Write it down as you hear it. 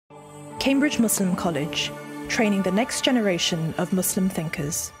Cambridge Muslim College, training the next generation of Muslim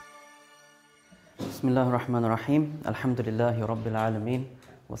thinkers. Bismillah ar-Rahman ar-Rahim. Alhamdulillahi Rabbil Alameen.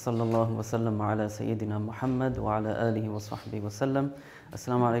 Wa sallallahu wa sallam ala Sayyidina Muhammad wa ala alihi wa sahbihi wa sallam.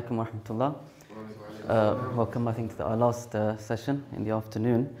 Assalamu alaikum wa rahmatullah. Welcome, I think, to our last session in the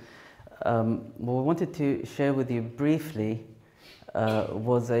afternoon. What we wanted to share with you briefly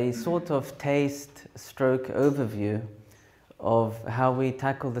was a sort of taste stroke overview of how we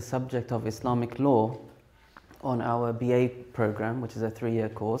tackle the subject of Islamic law on our BA program, which is a 3-year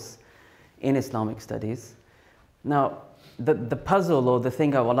course in Islamic Studies. Now, the puzzle, or the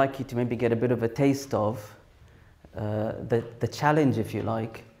thing I would like you to maybe get a bit of a taste of, the challenge, if you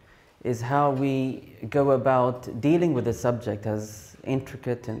like, is how we go about dealing with the subject as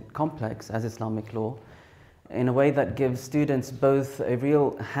intricate and complex as Islamic law in a way that gives students both a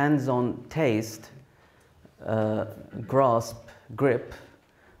real hands-on taste, grasp, grip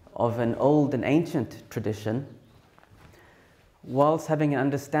of an old and ancient tradition, whilst having an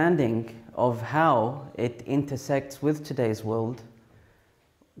understanding of how it intersects with today's world,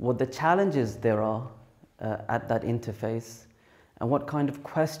 what the challenges there are at that interface, and what kind of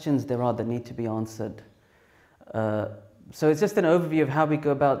questions there are that need to be answered. So it's just an overview of how we go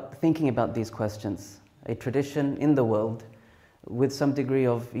about thinking about these questions, a tradition in the world with some degree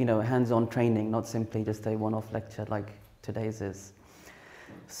of hands-on training, not simply just a one-off lecture like today's is.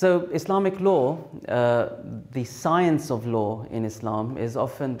 So Islamic law, the science of law in Islam, is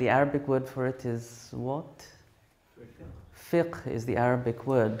often, the Arabic word for it is what? Fiqh is the Arabic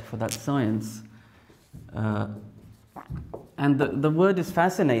word for that science. And the word is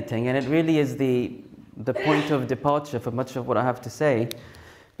fascinating, and it really is the point of departure for much of what I have to say,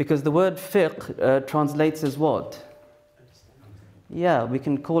 because the word fiqh translates as what? Yeah, we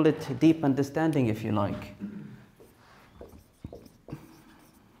can call it deep understanding, if you like.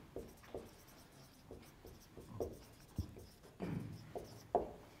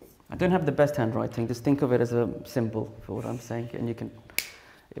 I don't have the best handwriting, just think of it as a symbol for what I'm saying, and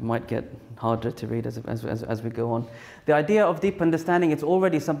it might get harder to read as we go on. The idea of deep understanding, it's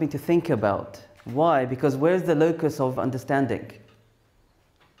already something to think about. Why? Because where's the locus of understanding?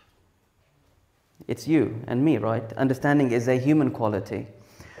 It's you and me, right? Understanding is a human quality.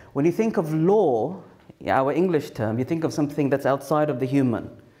 When you think of law, our English term, you think of something that's outside of the human.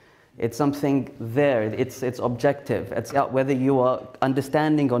 It's something there, it's objective. It's out whether you are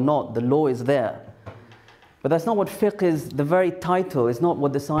understanding or not, the law is there. But that's not what fiqh is, the very title is not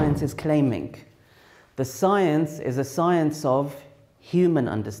what the science is claiming. The science is a science of human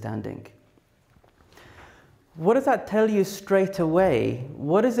understanding. What does that tell you straight away?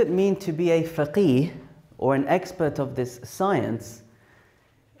 What does it mean to be a faqih or an expert of this science?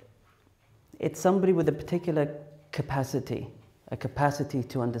 It's somebody with a particular capacity, a capacity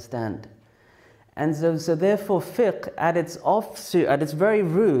to understand. And so therefore fiqh at its offshoot, at its very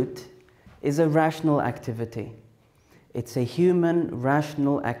root, is a rational activity. It's a human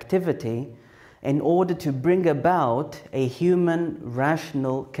rational activity in order to bring about a human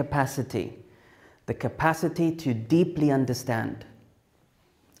rational capacity. The capacity to deeply understand.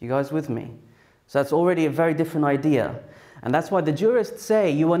 You guys with me? So that's already a very different idea. And that's why the jurists say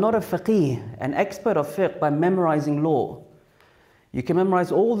you are not a faqih, an expert of fiqh, by memorizing law. You can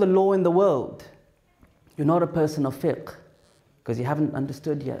memorize all the law in the world. You're not a person of fiqh because you haven't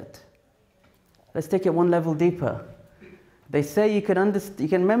understood yet. Let's take it one level deeper. They say you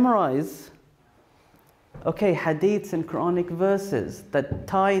can memorize hadiths and Quranic verses that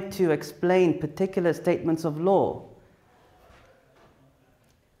tie to explain particular statements of law.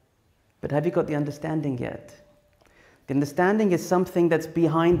 But have you got the understanding yet? The understanding is something that's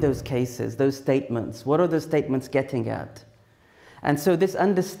behind those cases, those statements. What are those statements getting at? And so this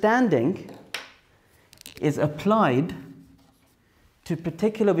understanding is applied to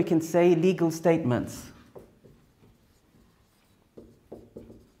particular, we can say, legal statements.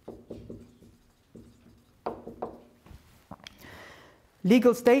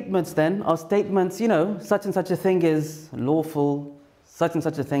 Legal statements then are statements, such and such a thing is lawful, such and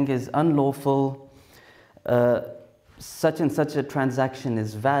such a thing is unlawful, such and such a transaction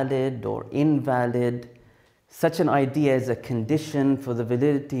is valid or invalid, such an idea is a condition for the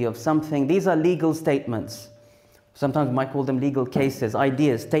validity of something. These are legal statements. Sometimes we might call them legal cases,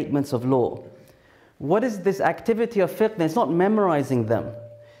 ideas, statements of law. What is this activity of fiqh? It's not memorizing them.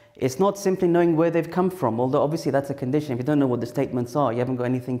 It's not simply knowing where they've come from, although obviously that's a condition. If you don't know what the statements are, you haven't got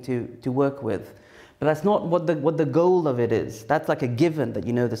anything to work with. But that's not what the goal of it is. That's like a given that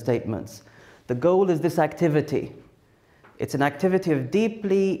you know the statements. The goal is this activity. It's an activity of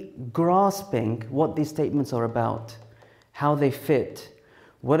deeply grasping what these statements are about, how they fit,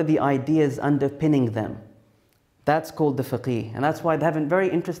 What are the ideas underpinning them? That's called the faqih. And that's why they have a very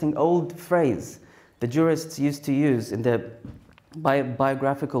interesting old phrase the jurists used to use in their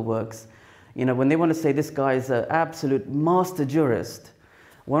biographical works. You know, when they want to say this guy is an absolute master jurist,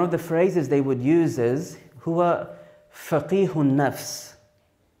 one of the phrases they would use is huwa faqihun nafs.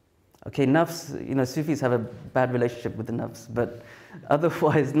 Okay, nafs, you know, Sufis have a bad relationship with the nafs, but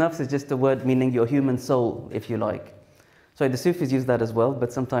otherwise nafs is just a word meaning your human soul, if you like. So the Sufis use that as well,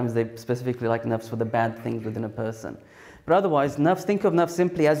 but sometimes they specifically like nafs for the bad things within a person. But otherwise, nafs, think of nafs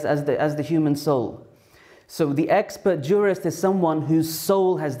simply as the human soul. So the expert jurist is someone whose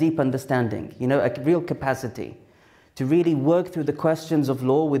soul has deep understanding, you know, a real capacity to really work through the questions of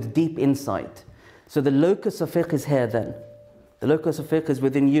law with deep insight. So the locus of fiqh is here then. The locus of fiqh is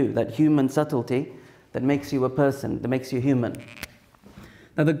within you, that human subtlety that makes you a person, that makes you human.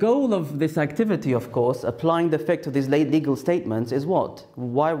 Now the goal of this activity, of course, applying the fiqh to these legal statements is what?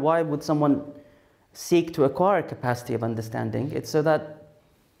 Why would someone seek to acquire a capacity of understanding? It's so that,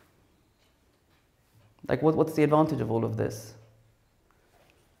 like, what's the advantage of all of this?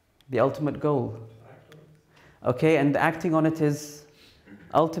 The ultimate goal. Okay, and acting on it is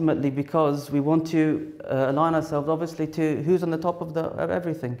ultimately because we want to align ourselves, obviously, to who's on the top of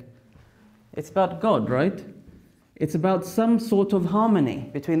everything. It's about God, right? It's about some sort of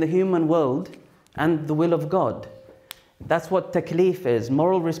harmony between the human world and the will of God. That's what taklif is,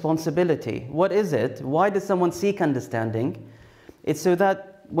 moral responsibility. What is it? Why does someone seek understanding? It's so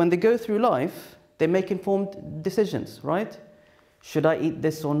that when they go through life, they make informed decisions, right? Should I eat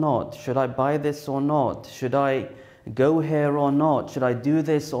this or not? Should I buy this or not? Should I go here or not? Should I do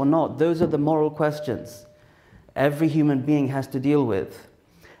this or not? Those are the moral questions every human being has to deal with.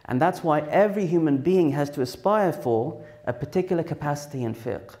 And that's why every human being has to aspire for a particular capacity in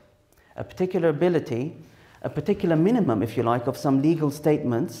fiqh, a particular ability, a particular minimum, if you like, of some legal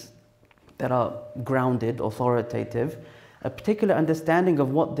statements that are grounded, authoritative, a particular understanding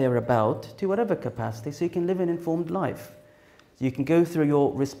of what they're about to whatever capacity, so you can live an informed life. So you can go through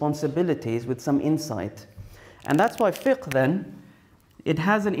your responsibilities with some insight. And that's why fiqh then, it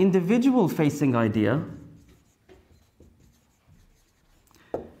has an individual-facing idea,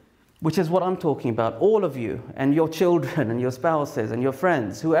 which is what I'm talking about, all of you, and your children, and your spouses, and your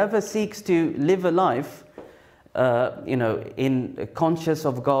friends, whoever seeks to live a life you know, in conscious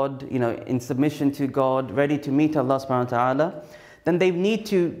of God, you know, in submission to God, ready to meet Allah subhanahu wa ta'ala, then they need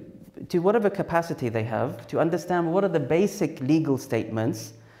to whatever capacity they have, to understand what are the basic legal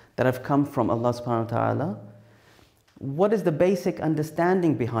statements that have come from Allah subhanahu wa ta'ala, what is the basic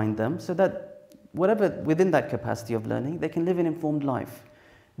understanding behind them, so that whatever within that capacity of learning, they can live an informed life,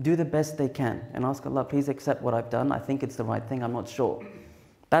 do the best they can, and ask Allah, please accept what I've done, I think it's the right thing, I'm not sure.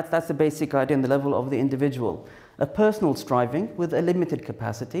 That's the basic idea in the level of the individual. A personal striving with a limited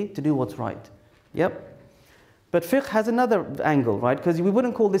capacity to do what's right. Yep. But fiqh has another angle, right? Because we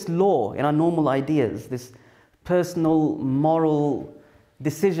wouldn't call this law in our normal ideas, this personal, moral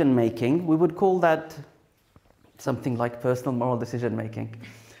decision making. We would call that something like personal, moral decision making.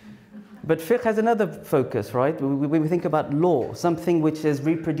 But fiqh has another focus, right? We think about law, something which is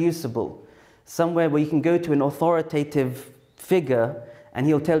reproducible, somewhere where you can go to an authoritative figure and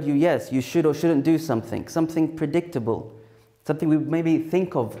he'll tell you, yes, you should or shouldn't do something predictable, something we maybe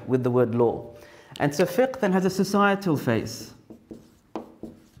think of with the word law. And so fiqh then has a societal face.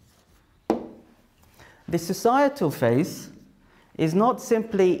 The societal face is not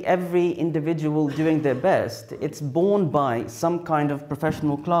simply every individual doing their best, it's borne by some kind of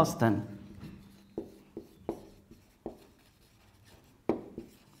professional class then.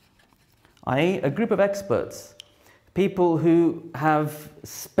 i.e., a group of experts, people who have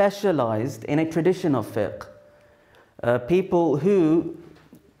specialized in a tradition of fiqh, people who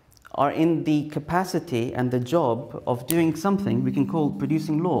are in the capacity and the job of doing something we can call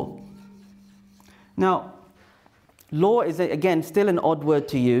producing law. Now, law is, again, still an odd word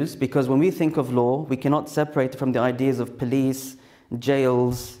to use, because when we think of law, we cannot separate it from the ideas of police,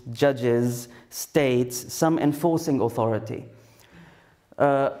 jails, judges, states, some enforcing authority.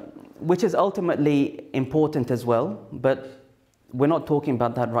 Which is ultimately important as well, but we're not talking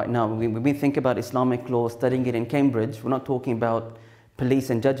about that right now. When we think about Islamic law, studying it in Cambridge, we're not talking about police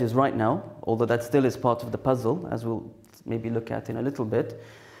and judges right now, although that still is part of the puzzle, as we'll maybe look at in a little bit.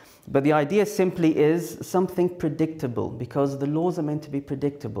 But the idea simply is something predictable, because the laws are meant to be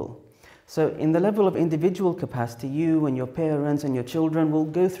predictable. So in the level of individual capacity, you and your parents and your children will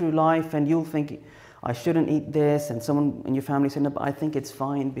go through life and you'll think, I shouldn't eat this, and someone in your family says, no, but I think it's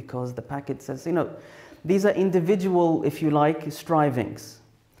fine because the packet says, you know, these are individual, if you like, strivings.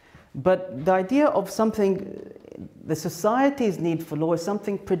 But the idea of something the society's need for law is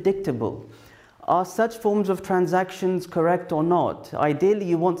something predictable. Are such forms of transactions correct or not? Ideally,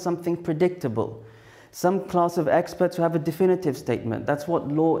 you want something predictable. Some class of experts who have a definitive statement. That's what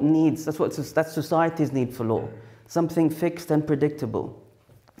law needs. That's society's need for law. Something fixed and predictable.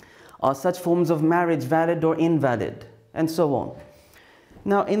 Are such forms of marriage valid or invalid? And so on.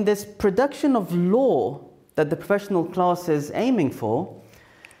 Now, in this production of law that the professional class is aiming for,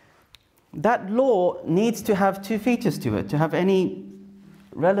 that law needs to have two features to it, to have any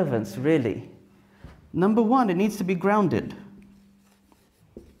relevance, really. Number one, it needs to be grounded.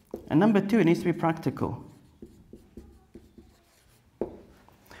 And number two, it needs to be practical.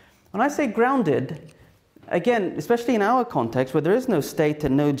 When I say grounded, again, especially in our context, where there is no state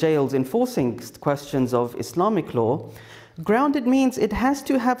and no jails enforcing questions of Islamic law, grounded means it has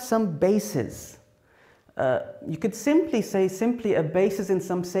to have some basis. You could simply say a basis in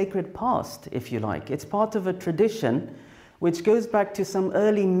some sacred past, if you like. It's part of a tradition which goes back to some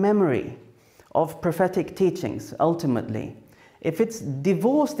early memory of prophetic teachings, ultimately. If it's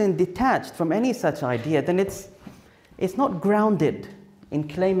divorced and detached from any such idea, then it's not grounded in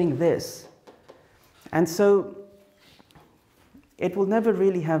claiming this. And so it will never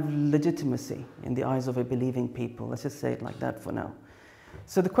really have legitimacy in the eyes of a believing people. Let's just say it like that for now.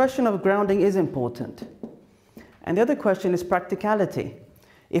 So the question of grounding is important. And the other question is practicality.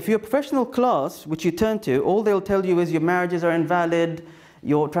 If you're a professional class, which you turn to, all they'll tell you is your marriages are invalid,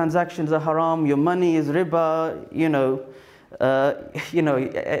 your transactions are haram, your money is riba,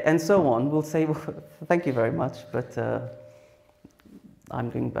 and so on, we'll say, well, thank you very much, but I'm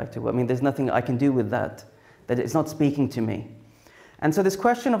going back to, there's nothing I can do with that it's not speaking to me. And so this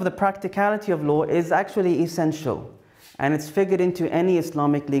question of the practicality of law is actually essential, and it's figured into any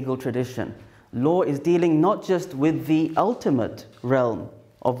Islamic legal tradition. Law is dealing not just with the ultimate realm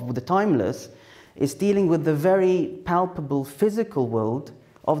of the timeless, it's dealing with the very palpable physical world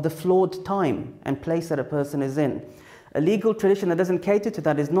of the flawed time and place that a person is in. A legal tradition that doesn't cater to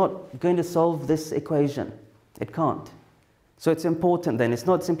that is not going to solve this equation. It can't. So it's important then. It's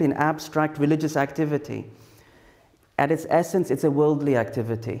not simply an abstract religious activity. At its essence, it's a worldly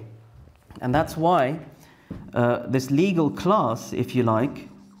activity. And that's why this legal class, if you like,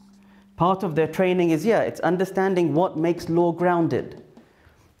 part of their training is, it's understanding what makes law grounded.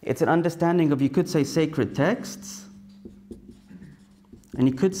 It's an understanding of, you could say, sacred texts, and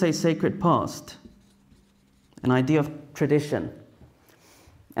you could say sacred past, an idea of tradition.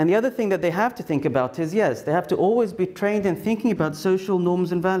 And the other thing that they have to think about is, they have to always be trained in thinking about social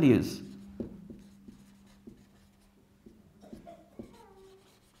norms and values.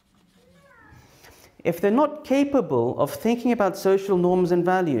 If they're not capable of thinking about social norms and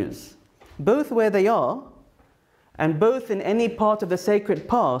values, both where they are, and both in any part of the sacred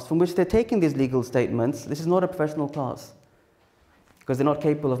past from which they're taking these legal statements, this is not a professional class, because they're not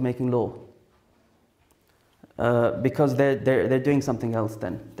capable of making law. Because they're doing something else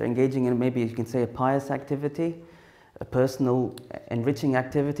then. They're engaging in, maybe you can say, a pious activity, a personal enriching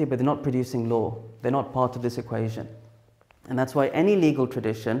activity, but they're not producing law. They're not part of this equation. And that's why any legal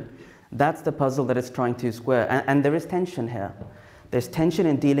tradition, that's the puzzle that it's trying to square. And there is tension here. There's tension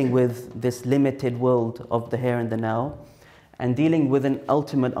in dealing with this limited world of the here and the now, and dealing with an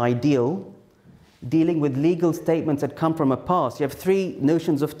ultimate ideal, dealing with legal statements that come from a past. You have three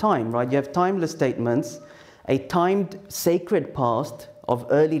notions of time, right? You have timeless statements, a timed sacred past of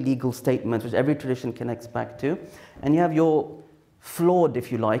early legal statements, which every tradition connects back to, and you have your flawed,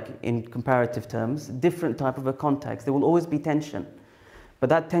 if you like, in comparative terms, different type of a context. There will always be tension, but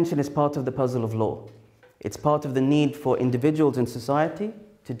that tension is part of the puzzle of law. It's part of the need for individuals in society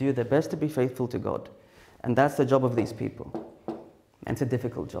to do their best to be faithful to God. And that's the job of these people. And it's a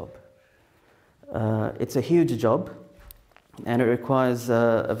difficult job. It's a huge job, and it requires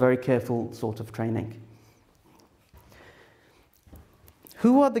a very careful sort of training.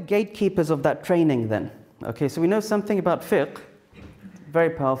 Who are the gatekeepers of that training then? Okay, so we know something about fiqh,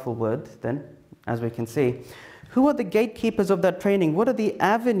 very powerful word then, as we can see. Who are the gatekeepers of that training? What are the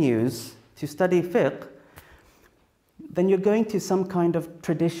avenues to study fiqh? Then you're going to some kind of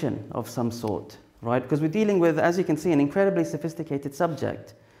tradition of some sort, right? Because we're dealing with, as you can see, an incredibly sophisticated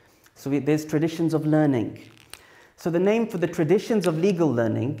subject. So there's traditions of learning. So the name for the traditions of legal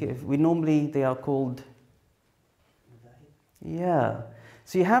learning, they are called,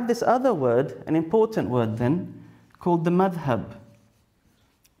 So you have this other word, an important word then, called the madhab.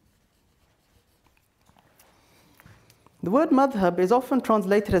 The word madhab is often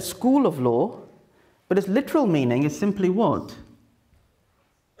translated as school of law, but its literal meaning is simply what?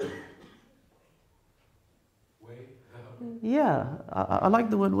 Way. I like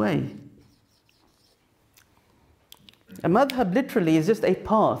the word way. A madhab literally is just a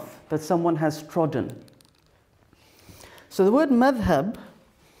path that someone has trodden. So the word madhab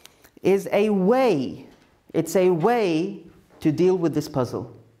is a way. It's a way to deal with this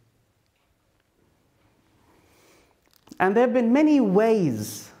puzzle. And there have been many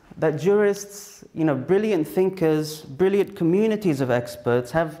ways that jurists, brilliant thinkers, brilliant communities of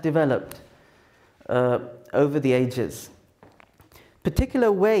experts have developed over the ages.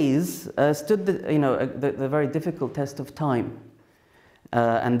 Particular ways stood the very difficult test of time.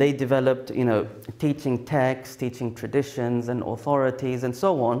 And they developed, teaching texts, teaching traditions and authorities and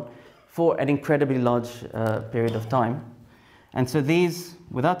so on for an incredibly large period of time. And so these,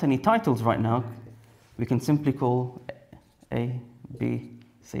 without any titles right now, we can simply call A, B,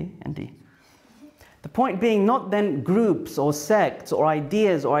 C, and D. The point being not then groups or sects or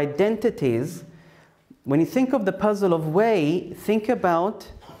ideas or identities. When you think of the puzzle of way, think about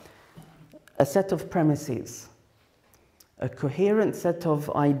a set of premises, a coherent set of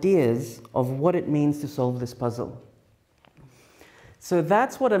ideas of what it means to solve this puzzle. So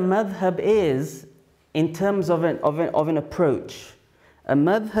that's what a madhab is in terms of an approach. A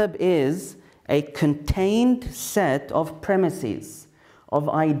madhab is a contained set of premises, of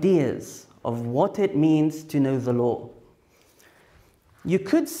ideas, of what it means to know the law. You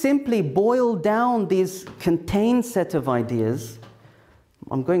could simply boil down these contained set of ideas.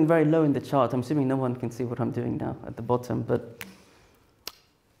 I'm going very low in the chart. I'm assuming no one can see what I'm doing now at the bottom, but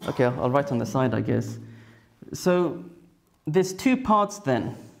okay, I'll write on the side, I guess. So there's two parts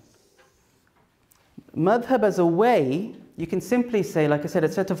then. Madhab as a way, you can simply say, like I said,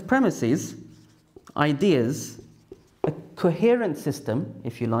 a set of premises, ideas, a coherent system,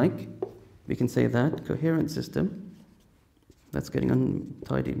 if you like. We can say that, coherent system. That's getting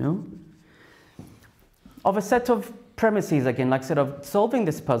untidy now. Of a set of premises, again, like I said, of solving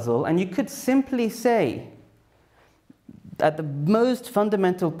this puzzle, and you could simply say, at the most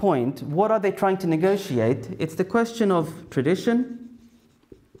fundamental point, what are they trying to negotiate? It's the question of tradition,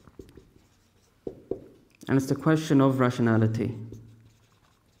 and it's the question of rationality.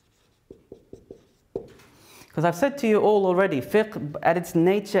 Because I've said to you all already, fiqh, at its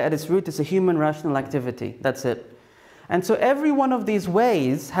nature, at its root, is a human rational activity. That's it. And so every one of these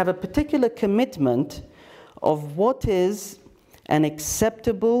ways have a particular commitment of what is an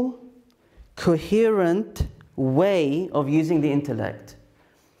acceptable, coherent way of using the intellect.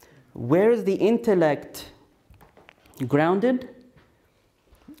 Where is the intellect grounded,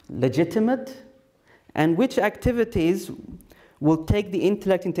 legitimate, and which activities will take the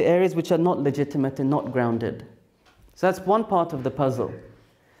intellect into areas which are not legitimate and not grounded. So that's one part of the puzzle.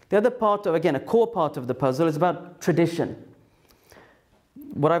 The other part, again, a core part of the puzzle is about tradition.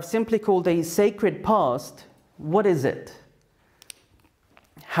 What I've simply called a sacred past, what is it?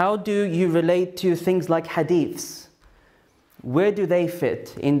 How do you relate to things like hadiths? Where do they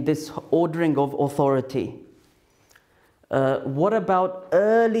fit in this ordering of authority? What about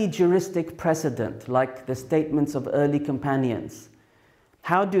early juristic precedent, like the statements of early companions?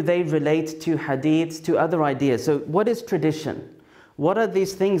 How do they relate to hadiths, to other ideas? So what is tradition? What are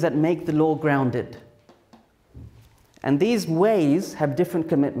these things that make the law grounded? And these ways have different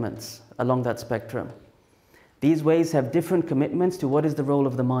commitments along that spectrum. These ways have different commitments to what is the role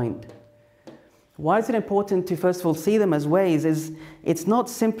of the mind. Why is it important to first of all see them as ways? It's not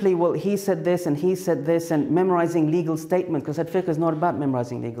simply, well, he said this and memorizing legal statements, because fiqh is not about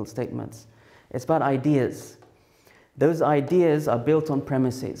memorizing legal statements. It's about ideas. Those ideas are built on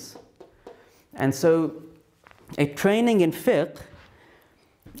premises. And so a training in fiqh,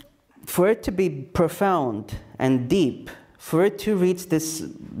 for it to be profound and deep, for it to reach this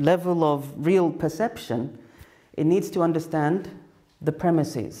level of real perception, it needs to understand the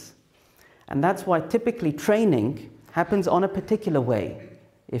premises. And that's why typically training happens on a particular way,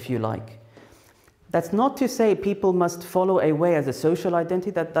 if you like. That's not to say people must follow a way as a social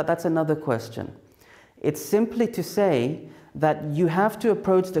identity, that's another question. It's simply to say that you have to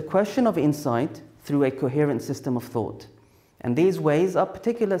approach the question of insight through a coherent system of thought. And these ways are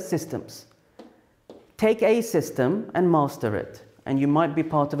particular systems. Take a system and master it, and you might be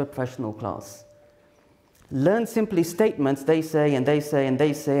part of a professional class. Learn simply statements, they say, and they say, and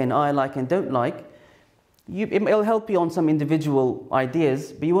they say, and I like and don't like. It'll help you on some individual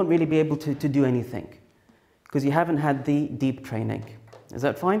ideas, but you won't really be able to do anything, because you haven't had the deep training. Is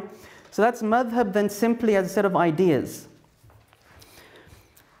that fine? So that's madhab then simply as a set of ideas.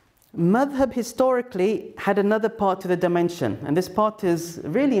 Madhab historically had another part to the dimension, and this part is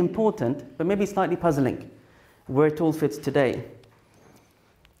really important, but maybe slightly puzzling, where it all fits today.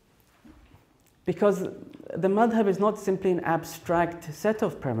 Because the madhab is not simply an abstract set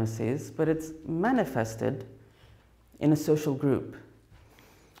of premises, but it's manifested in a social group.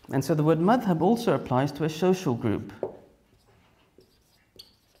 And so the word madhab also applies to a social group.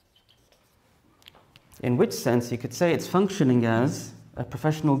 In which sense you could say it's functioning as a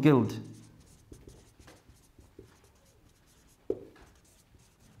professional guild.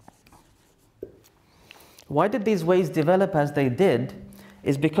 Why did these ways develop as they did?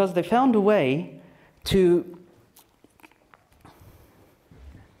 Is because they found a way to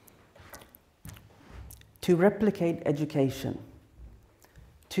replicate education,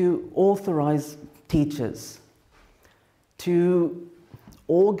 to authorize teachers, to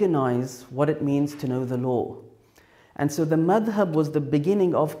organize what it means to know the law. And so the madhab was the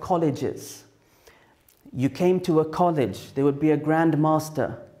beginning of colleges. You came to a college, there would be a grand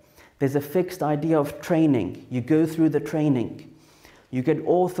master. There's a fixed idea of training. You go through the training, you get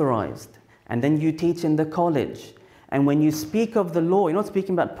authorized, and then you teach in the college. And when you speak of the law, you're not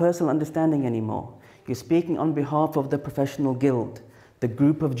speaking about personal understanding anymore. You're speaking on behalf of the professional guild, the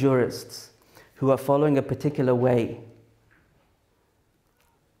group of jurists who are following a particular way.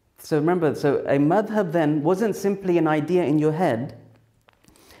 So remember, so a madhab then wasn't simply an idea in your head.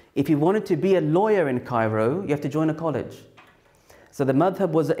 If you wanted to be a lawyer in Cairo, you have to join a college. So the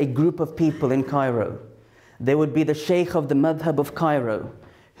madhab was a group of people in Cairo. There would be the sheikh of the madhab of Cairo,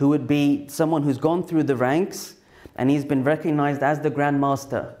 who would be someone who's gone through the ranks and he's been recognized as the grand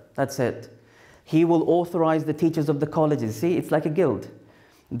master. That's it. He will authorize the teachers of the colleges. See, it's like a guild.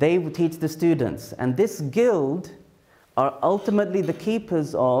 They will teach the students. And this guild are ultimately the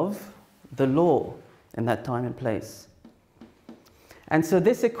keepers of the law in that time and place. And so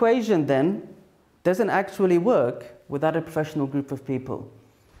this equation then doesn't actually work without a professional group of people.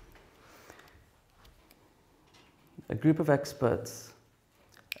 A group of experts,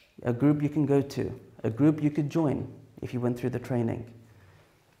 a group you can go to, a group you could join if you went through the training.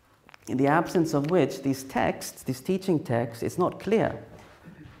 In the absence of which these texts, these teaching texts, it's not clear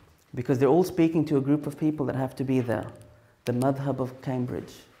because they're all speaking to a group of people that have to be there. The madhab of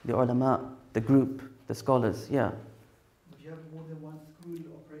Cambridge, the ulama, the group, the scholars, yeah. Do you have more than one school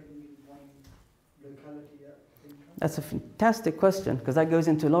operating in one locality at the same time? That's a fantastic question because that goes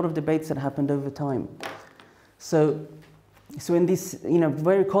into a lot of debates that happened over time. So in these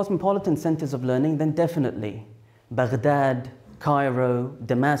very cosmopolitan centers of learning, then definitely Baghdad, Cairo,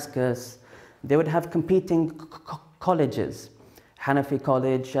 Damascus, they would have competing colleges. Hanafi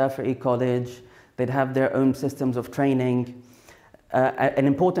College, Shafi'i College, they'd have their own systems of training. An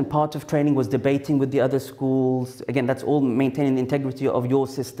important part of training was debating with the other schools. Again, that's all maintaining the integrity of your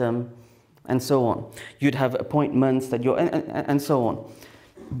system, and so on. You'd have appointments that and so on.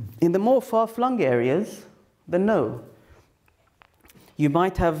 In the more far-flung areas, then no. You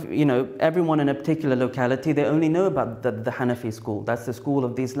might have, everyone in a particular locality, they only know about the Hanafi school. That's the school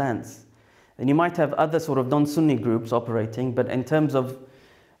of these lands. And you might have other sort of non-Sunni groups operating, but in terms of,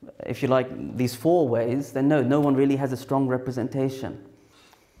 if you like, these four ways, then no one really has a strong representation.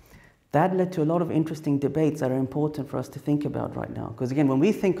 That led to a lot of interesting debates that are important for us to think about right now. Because again, when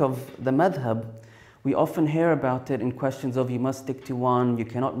we think of the madhab, we often hear about it in questions of you must stick to one, you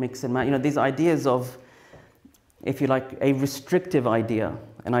cannot mix and match. These ideas of, if you like, a restrictive idea,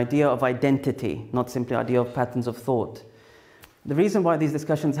 an idea of identity, not simply idea of patterns of thought. The reason why these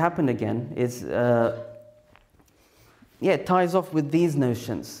discussions happen again is, it ties off with these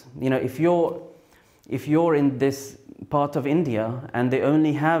notions. If you're in this part of India and they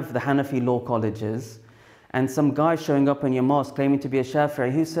only have the Hanafi law colleges, and some guy showing up in your mosque claiming to be a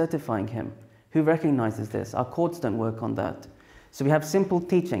Shafi'i, who's certifying him? Who recognizes this? Our courts don't work on that. So we have simple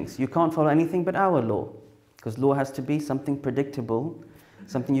teachings. You can't follow anything but our law, because law has to be something predictable,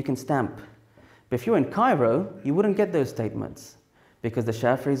 something you can stamp. But if you're in Cairo, you wouldn't get those statements, because the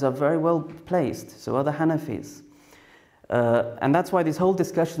Shafi'is are very well placed, so are the Hanafis. And that's why this whole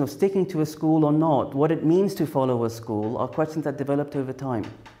discussion of sticking to a school or not, what it means to follow a school, are questions that developed over time.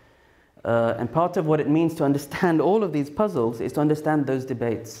 And part of what it means to understand all of these puzzles is to understand those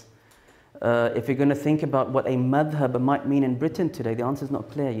debates. If you're going to think about what a madhab might mean in Britain today, the answer is not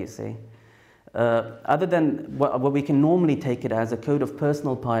clear, you see. Other than what we can normally take it as a code of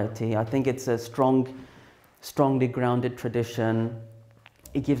personal piety, I think it's a strongly grounded tradition.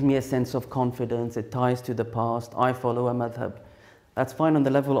 It gives me a sense of confidence. It ties to the past. I follow a madhab. That's fine on the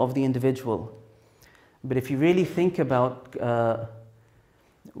level of the individual. But if you really think about,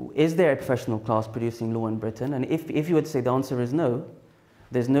 is there a professional class producing law in Britain? And if you would say the answer is no,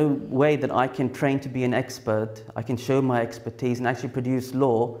 there's no way that I can train to be an expert, I can show my expertise and actually produce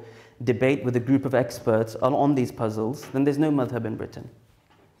law, debate with a group of experts on these puzzles, then there's no madhab in Britain.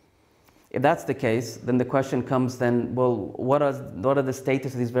 If that's the case, then the question comes then, well, what are the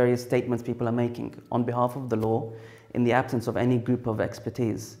status of these various statements people are making on behalf of the law in the absence of any group of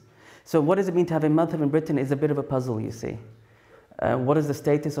expertise. So what does it mean to have a madhab in Britain is a bit of a puzzle, you see. What is the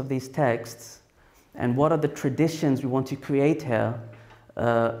status of these texts? And what are the traditions we want to create here?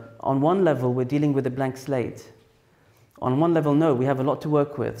 On one level, we're dealing with a blank slate. On one level, no, we have a lot to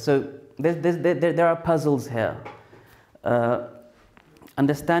work with. So there are puzzles here.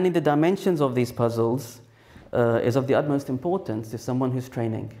 Understanding the dimensions of these puzzles is of the utmost importance to someone who's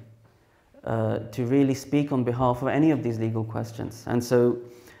training to really speak on behalf of any of these legal questions. And so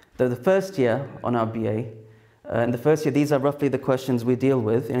the first year on our BA, in the first year, these are roughly the questions we deal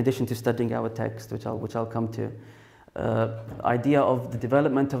with, in addition to studying our text, which I'll come to. Idea of the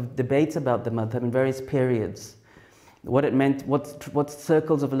development of debates about the madhab in various periods. What it meant, what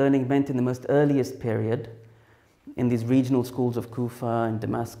circles of learning meant in the most earliest period, in these regional schools of Kufa and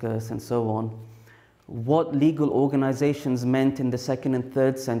Damascus and so on. What legal organizations meant in the 2nd and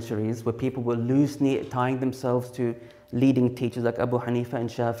 3rd centuries, where people were loosely tying themselves to leading teachers like Abu Hanifa and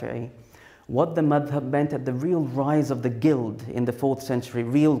Shafi'i. What the madhab meant at the real rise of the guild in the 4th century,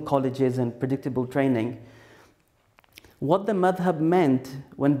 real colleges and predictable training. What the madhab meant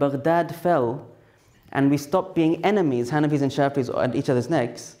when Baghdad fell and we stopped being enemies, Hanafis and Shafi'is at each other's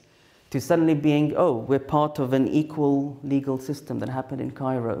necks, to suddenly being, oh, we're part of an equal legal system that happened in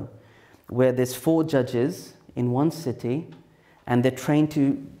Cairo, where there's 4 judges in one city and they're trained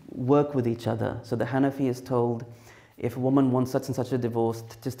to work with each other. So the Hanafi is told, if a woman wants such and such a divorce,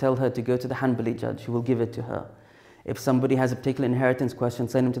 just tell her to go to the Hanbali judge who will give it to her. If somebody has a particular inheritance question,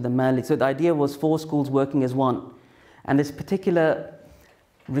 send him to the Malik. So the idea was 4 schools working as one. And there's particular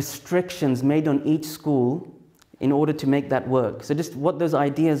restrictions made on each school in order to make that work. So just what those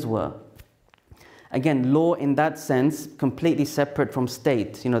ideas were. Again, law in that sense, completely separate from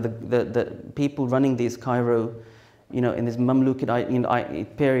state. You know, the people running these Cairo, you know, in this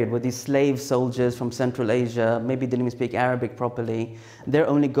Mamlukid period, were these slave soldiers from Central Asia, maybe didn't even speak Arabic properly. Their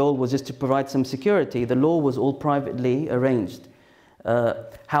only goal was just to provide some security. The law was all privately arranged.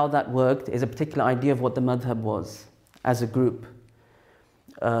 How that worked is a particular idea of what the madhab was as a group.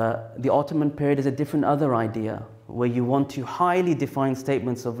 The Ottoman period is a different other idea, where you want to highly define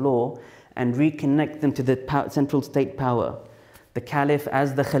statements of law and reconnect them to the central state power. The Caliph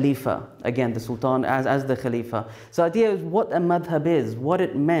as the Khalifa, again the Sultan as the Khalifa. So the idea is what a madhab is, what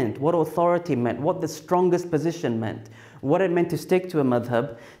it meant, what authority meant, what the strongest position meant, what it meant to stick to a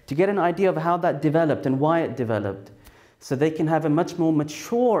madhab, to get an idea of how that developed and why it developed. So they can have a much more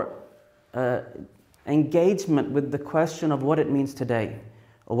mature engagement with the question of what it means today,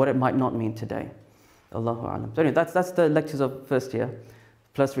 or what it might not mean today. Allahu A'lam. So anyway, that's the lectures of first year,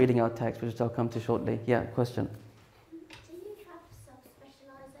 plus reading our text, which I'll come to shortly. Yeah, question? Do you have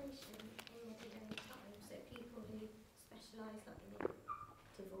self-specialisation in your own time? So people who specialise like in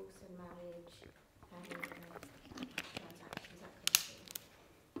divorce and marriage, having transactions, that kind of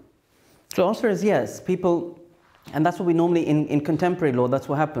thing? So the answer is yes. People, and that's what we normally, in contemporary law, that's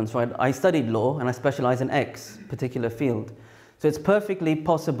what happens, right? I studied law and I specialise in X particular field. So it's perfectly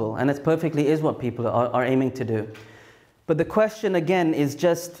possible, and it perfectly is what people are aiming to do. But the question again is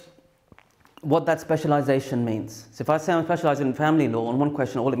just what that specialization means. So if I say I'm specializing in family law, on one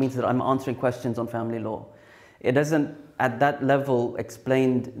question, all it means is that I'm answering questions on family law. It doesn't, at that level,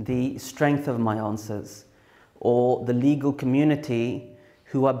 explain the strength of my answers or the legal community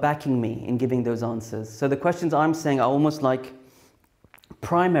who are backing me in giving those answers. So the questions I'm saying are almost like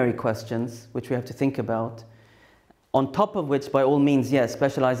primary questions, which we have to think about, on top of which, by all means, yes,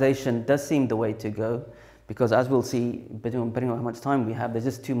 specialization does seem the way to go, because as we'll see, depending on how much time we have, there's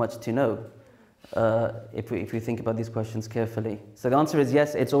just too much to know if we think about these questions carefully. So the answer is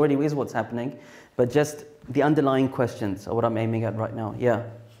yes, it already is what's happening, but just the underlying questions are what I'm aiming at right now. Yeah?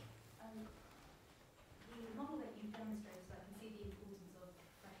 The model that you've demonstrated, I can see the importance of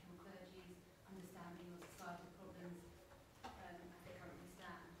professional clergy's understanding of societal problems as they currently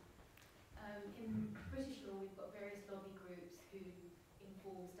stand. In British law, we've got various lobby groups who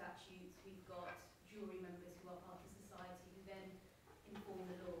inform statutes. We've got jury members who are part of society who then inform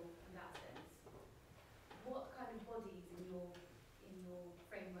the law in that sense. What kind of bodies in your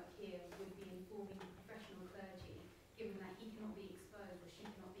framework here would be informing professional clergy, given that he cannot be exposed or she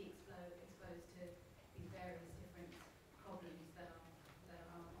cannot be exposed to these various different problems that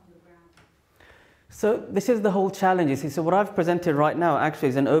are on the ground? So this is the whole challenge, you see. So what I've presented right now actually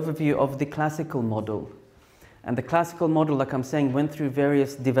is an overview of the classical model. And the classical model, like I'm saying, went through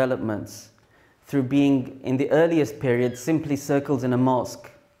various developments, through being, in the earliest period, simply circles in a mosque,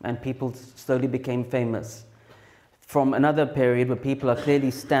 and people slowly became famous. From another period where people are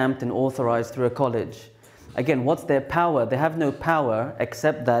clearly stamped and authorized through a college. Again, what's their power? They have no power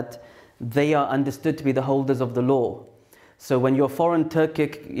except that they are understood to be the holders of the law. So when your foreign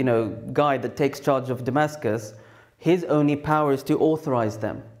Turkic, guy that takes charge of Damascus, his only power is to authorize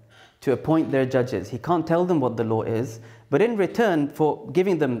them, to appoint their judges. He can't tell them what the law is, but in return for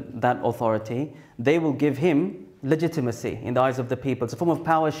giving them that authority, they will give him legitimacy in the eyes of the people. It's a form of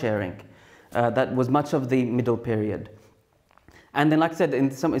power sharing that was much of the middle period. And then, like I said, in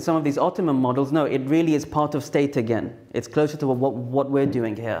some of these Ottoman models, no, it really is part of state again. It's closer to what we're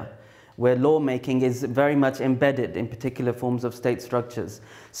doing here, where lawmaking is very much embedded in particular forms of state structures.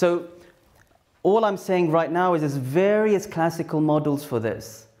 So all I'm saying right now is there's various classical models for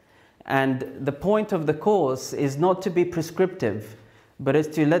this. And the point of the course is not to be prescriptive, but is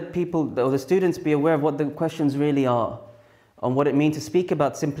to let people, or the students, be aware of what the questions really are, on what it means to speak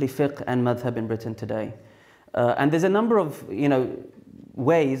about simply fiqh and madhab in Britain today. And there's a number of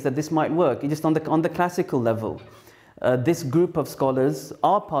ways that this might work. Just on the classical level, this group of scholars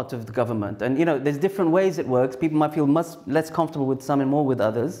are part of the government, and there's different ways it works. People might feel much less comfortable with some and more with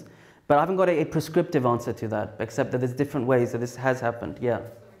others, but I haven't got a prescriptive answer to that, except that there's different ways that this has happened. Yeah.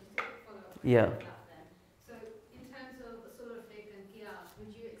 Yeah. So in terms of usul fiqh and qiyas,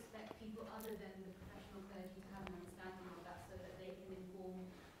 would you expect people other than the professional clergy to have an understanding of that so that they can inform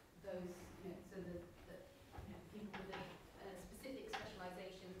those, so that people with a specific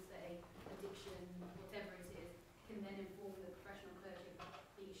specialization, say addiction, whatever it is, can then inform the professional clergy about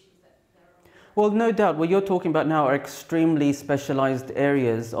the issues that they're on? Well, no doubt. What you're talking about now are extremely specialized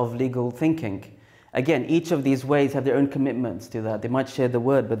areas of legal thinking. Again, each of these ways have their own commitments to that. They might share the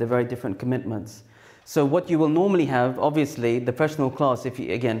word, but they're very different commitments. So what you will normally have, obviously, the professional class,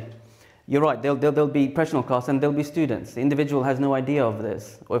 again, you're right, there'll be professional class and there'll be students. The individual has no idea of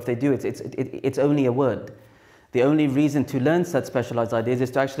this, or if they do, it's only a word. The only reason to learn such specialized ideas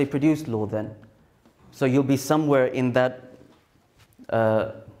is to actually produce law then. So you'll be somewhere in that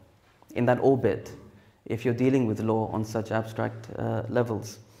orbit if you're dealing with law on such abstract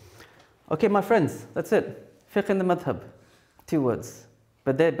levels. Okay, my friends, that's it. Fiqh in the madhab. 2 words.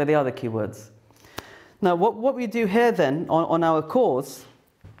 But they are the key words. Now, what we do here then on our course,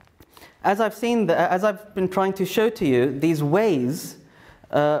 as I've been trying to show to you, these ways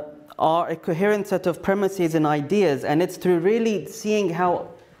are a coherent set of premises and ideas, and it's through really seeing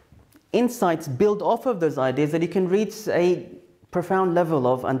how insights build off of those ideas that you can reach a profound level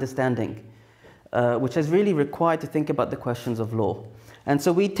of understanding, which is really required to think about the questions of law. And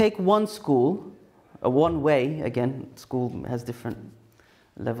so we take one school, one way. Again, school has different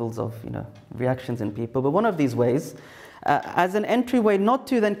levels of reactions in people, but one of these ways as an entryway, not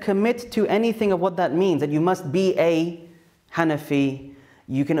to then commit to anything of what that means, that you must be a Hanafi,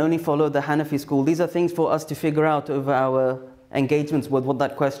 you can only follow the Hanafi school. These are things for us to figure out over our engagements with what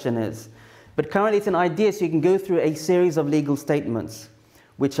that question is. But currently it's an idea, so you can go through a series of legal statements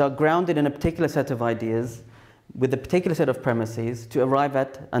which are grounded in a particular set of ideas with a particular set of premises to arrive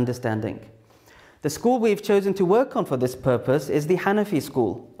at understanding. The school we've chosen to work on for this purpose is the Hanafi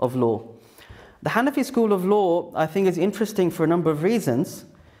school of law. The Hanafi school of law, I think, is interesting for a number of reasons.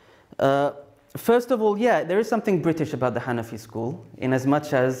 First of all, there is something British about the Hanafi school, in as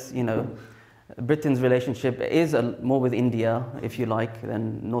much as, Britain's relationship is more with India, if you like,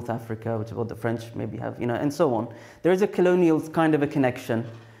 than North Africa, which is what the French maybe have, and so on. There is a colonial kind of a connection.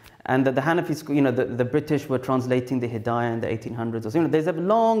 And that the Hanafi school, the British were translating the Hidayah in the 1800s. Or so, there's a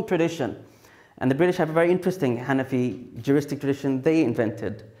long tradition. And the British have a very interesting Hanafi juristic tradition they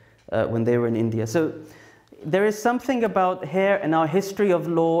invented when they were in India. So there is something about here and our history of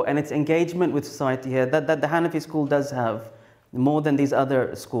law and its engagement with society here that the Hanafi school does have, more than these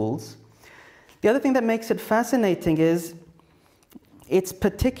other schools. The other thing that makes it fascinating is its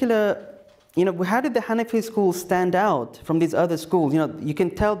particular, how did the Hanafi school stand out from these other schools? You can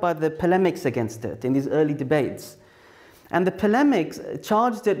tell by the polemics against it in these early debates. And the polemics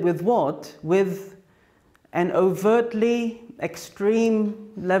charged it with what? With an overtly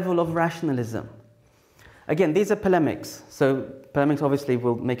extreme level of rationalism. Again, these are polemics. So polemics obviously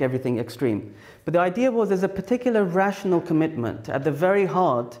will make everything extreme. But the idea was there's a particular rational commitment at the very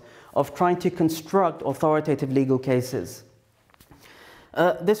heart of trying to construct authoritative legal cases.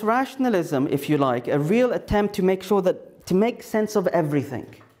 This rationalism, if you like, a real attempt to make sure that, to make sense of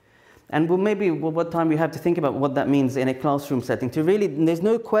everything. And what time we have to think about what that means in a classroom setting. To really, there's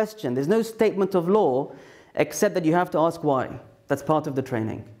no question, there's no statement of law, except that you have to ask why. That's part of the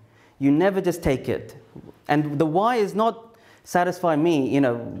training. You never just take it. And the why is not satisfy me,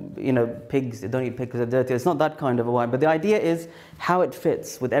 pigs, don't eat pigs because they're dirty. It's not that kind of a why. But the idea is how it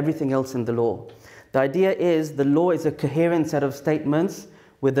fits with everything else in the law. The idea is the law is a coherent set of statements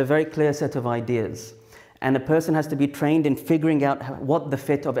with a very clear set of ideas. and a person has to be trained in figuring out what the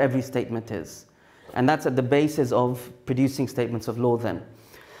fit of every statement is. And that's at the basis of producing statements of law then.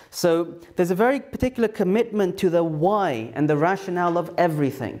 So there's a very particular commitment to the why and the rationale of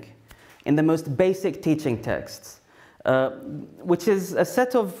everything in the most basic teaching texts, which is a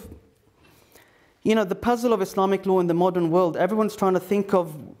set of, the puzzle of Islamic law in the modern world. Everyone's trying to think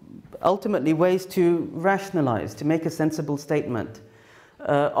of ultimately ways to rationalize, to make a sensible statement.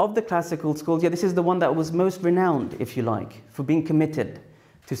 Of the classical schools, this is the one that was most renowned, if you like, for being committed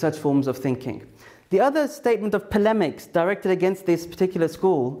to such forms of thinking. The other statement of polemics directed against this particular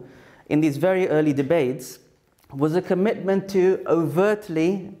school in these very early debates was a commitment to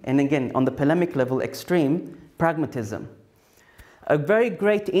overtly, and again on the polemic level, extreme pragmatism. A very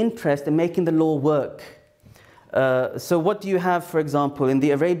great interest in making the law work. So what do you have, for example, in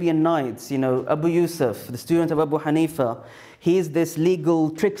the Arabian Nights, Abu Yusuf, the student of Abu Hanifa, he's this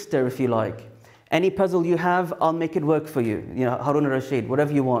legal trickster, if you like. Any puzzle you have, I'll make it work for you. Harun al-Rashid,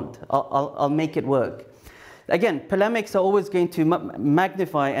 whatever you want, I'll make it work. Again, polemics are always going to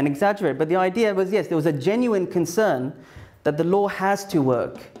magnify and exaggerate, but the idea was, yes, there was a genuine concern that the law has to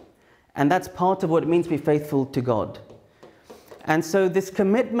work. And that's part of what it means to be faithful to God. And so this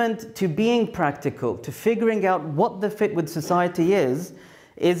commitment to being practical, to figuring out what the fit with society is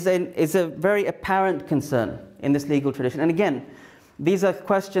a very apparent concern in this legal tradition. And again, these are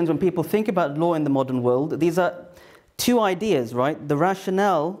questions when people think about law in the modern world. These are two ideas, right? The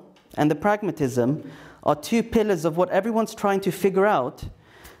rationale and the pragmatism are two pillars of what everyone's trying to figure out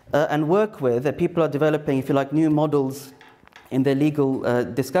and work with, that people are developing, if you like, new models in their legal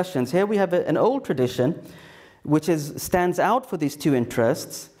discussions. Here we have an old tradition which stands out for these two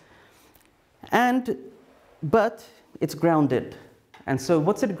interests, but it's grounded. And so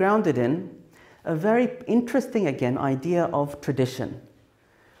what's it grounded in? A very interesting, again, idea of tradition.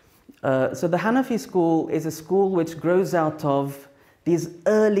 So the Hanafi school is a school which grows out of these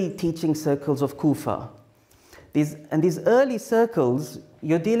early teaching circles of Kufa. These early circles,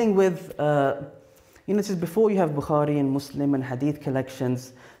 you're dealing with, this is before you have Bukhari and Muslim and Hadith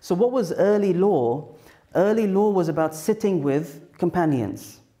collections. So what was early law? Early law was about sitting with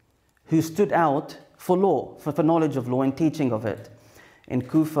companions who stood out for law, for knowledge of law and teaching of it. In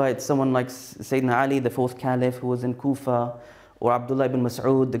Kufa, it's someone like Sayyidina Ali, the fourth caliph, who was in Kufa, or Abdullah ibn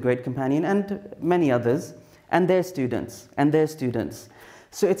Mas'ud, the great companion, and many others, and their students.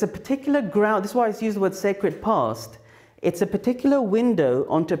 So it's a particular ground, this is why it's used the word sacred past. It's a particular window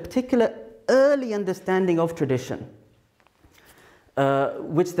onto a particular early understanding of tradition,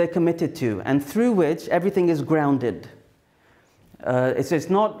 which they're committed to, and through which everything is grounded. It's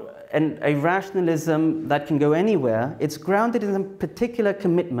not a rationalism that can go anywhere. It's grounded in a particular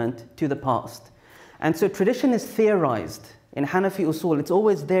commitment to the past. And so tradition is theorized. In Hanafi usul, it's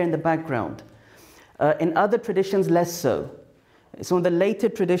always there in the background. In other traditions, less so. Some of the later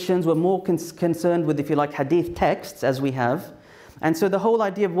traditions were more concerned with, if you like, hadith texts, as we have. And so the whole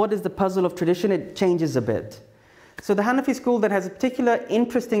idea of what is the puzzle of tradition, it changes a bit. So the Hanafi school that has particular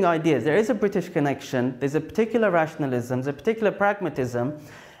interesting ideas. There is a British connection, there's a particular rationalism, there's a particular pragmatism,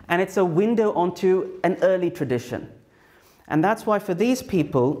 and it's a window onto an early tradition. And that's why for these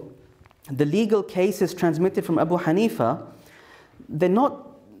people, the legal cases transmitted from Abu Hanifa, they're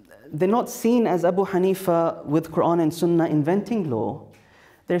not seen as Abu Hanifa with Quran and Sunnah inventing law.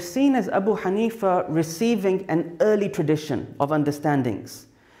 They're seen as Abu Hanifa receiving an early tradition of understandings,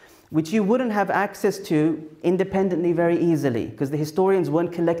 which you wouldn't have access to independently very easily, because the historians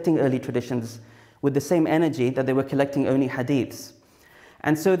weren't collecting early traditions with the same energy that they were collecting only hadiths.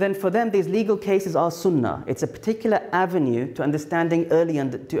 And so then for them, these legal cases are sunnah. It's a particular avenue to understanding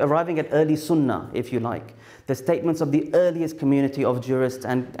to arriving at early sunnah, if you like. The statements of the earliest community of jurists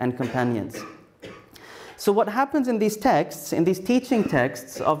and companions. So what happens in these texts, in these teaching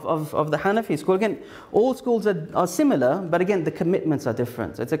texts of the Hanafi school, again, all schools are similar, but again, the commitments are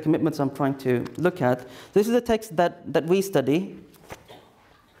different. It's the commitments I'm trying to look at. This is a text that we study.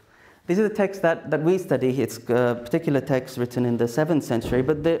 This is a text that we study. It's a particular text written in the 7th century,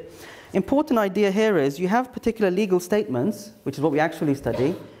 but the important idea here is you have particular legal statements, which is what we actually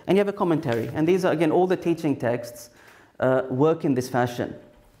study, and you have a commentary. And these are, again, all the teaching texts work in this fashion.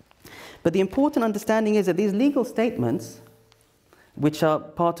 But the important understanding is that these legal statements, which are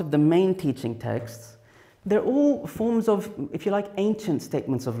part of the main teaching texts, they're all forms of, if you like, ancient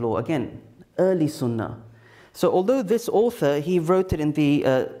statements of law. Again, early sunnah. So although this author, he wrote it in the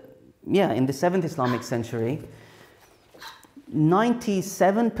 7th Islamic century,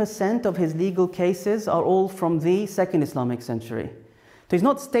 97% of his legal cases are all from the 2nd Islamic century. So he's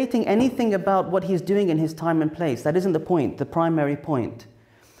not stating anything about what he's doing in his time and place. That isn't the point, the primary point.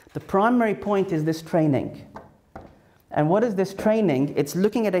 The primary point is this training. And what is this training? It's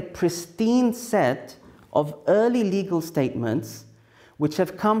looking at a pristine set of early legal statements which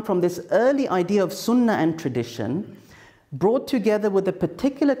have come from this early idea of sunnah and tradition, brought together with a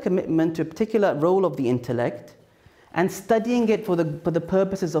particular commitment to a particular role of the intellect, and studying it for the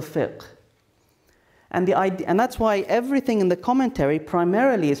purposes of fiqh. And that's why everything in the commentary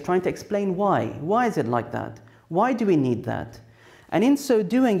primarily is trying to explain why. Why is it like that? Why do we need that? And in so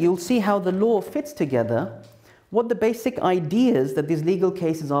doing, you'll see how the law fits together, what the basic ideas that these legal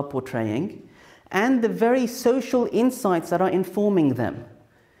cases are portraying, and the very social insights that are informing them.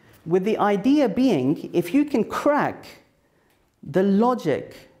 With the idea being, if you can crack the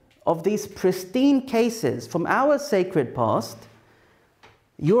logic of these pristine cases from our sacred past,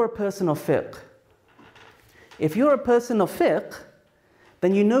 you're a person of fiqh. If you're a person of fiqh,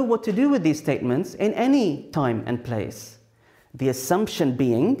 then you know what to do with these statements in any time and place. The assumption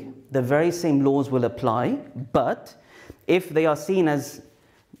being the very same laws will apply, but if they are seen as,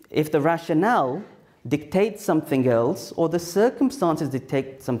 if the rationale dictates something else or the circumstances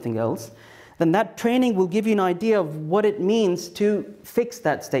dictate something else, then that training will give you an idea of what it means to fix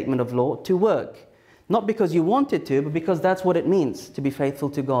that statement of law to work. Not because you want it to, but because that's what it means to be faithful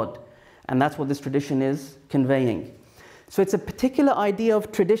to God. And that's what this tradition is conveying. So it's a particular idea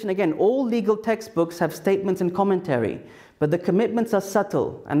of tradition. Again, all legal textbooks have statements and commentary, but the commitments are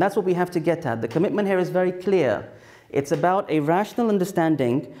subtle, and that's what we have to get at. The commitment here is very clear. It's about a rational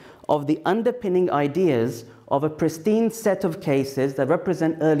understanding of the underpinning ideas of a pristine set of cases that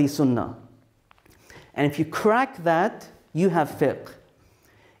represent early sunnah. And if you crack that, you have fiqh.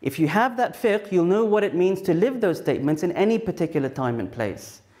 If you have that fiqh, you'll know what it means to live those statements in any particular time and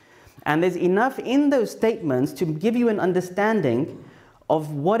place. And there's enough in those statements to give you an understanding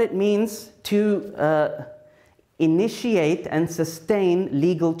of what it means to initiate and sustain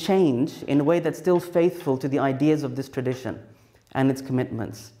legal change in a way that's still faithful to the ideas of this tradition and its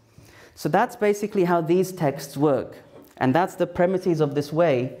commitments. So that's basically how these texts work. And that's the premises of this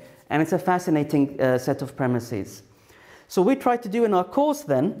way. And it's a fascinating set of premises. So what we try to do in our course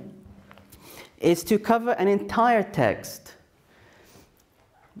then is to cover an entire text.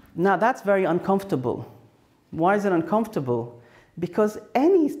 Now that's very uncomfortable. Why is it uncomfortable? Because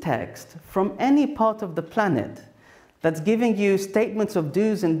any text from any part of the planet that's giving you statements of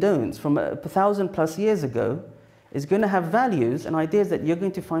do's and don'ts from 1,000+ years ago is going to have values and ideas that you're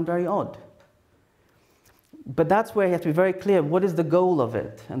going to find very odd. But that's where you have to be very clear, what is the goal of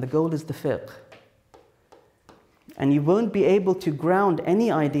it? And the goal is the fiqh. And you won't be able to ground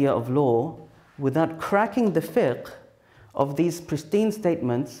any idea of law without cracking the fiqh of these pristine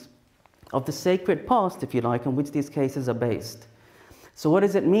statements of the sacred past, if you like, on which these cases are based. So what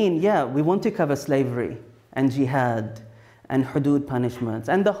does it mean? Yeah, we want to cover slavery and jihad and hudud punishments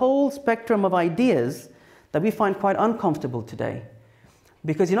and the whole spectrum of ideas that we find quite uncomfortable today,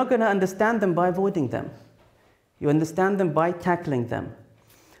 because you're not going to understand them by avoiding them. You understand them by tackling them.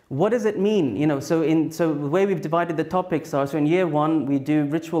 What does it mean? You know, so the way we've divided the topics are, so in year one we do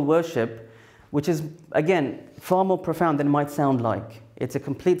ritual worship, which is, again, far more profound than it might sound like. It's a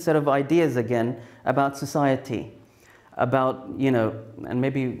complete set of ideas, again, about society, about, you know, and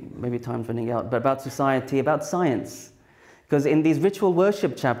maybe time's running out, but about society, about science. Because in these ritual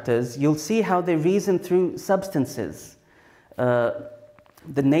worship chapters, you'll see how they reason through substances.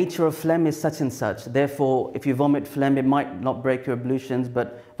 The nature of phlegm is such and such. Therefore, if you vomit phlegm, it might not break your ablutions,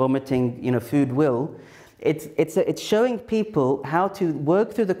 but vomiting, you know, food will. It's showing people how to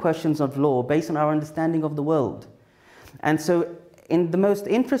work through the questions of law based on our understanding of the world. And so in the most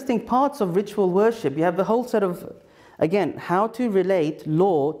interesting parts of ritual worship, you have the whole set of, again, how to relate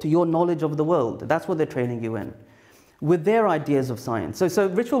law to your knowledge of the world. That's what they're training you in, with their ideas of science. So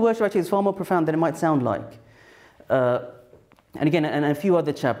ritual worship actually is far more profound than it might sound like. And again, and a few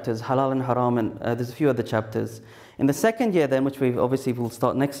other chapters, halal and haram, and there's a few other chapters. In the second year then, which we obviously will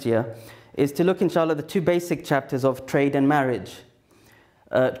start next year, is to look, inshallah, the two basic chapters of trade and marriage.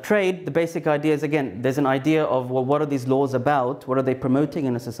 Trade, the basic idea is, again, there's an idea of, well, what are these laws about? What are they promoting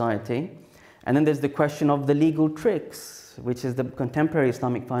in a society? And then there's the question of the legal tricks, which is the contemporary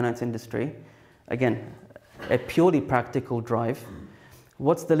Islamic finance industry. Again, a purely practical drive.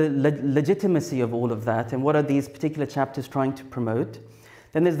 What's the legitimacy of all of that? And what are these particular chapters trying to promote?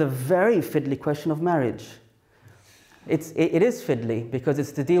 Then there's the very fiddly question of marriage. It is fiddly because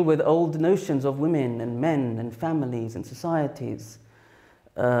it's to deal with old notions of women and men and families and societies,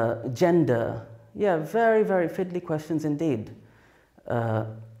 gender. Yeah, very, very fiddly questions indeed.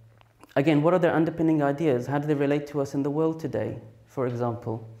 Again, what are their underpinning ideas? How do they relate to us in the world today, for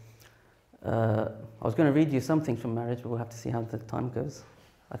example? I was going to read you something from marriage, but we'll have to see how the time goes.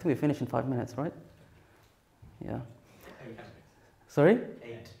 I think we finish in 5 minutes, right? Yeah. Sorry?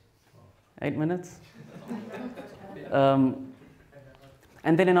 8 minutes? And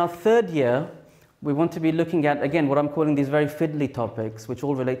then in our third year, we want to be looking at, again, what I'm calling these very fiddly topics, which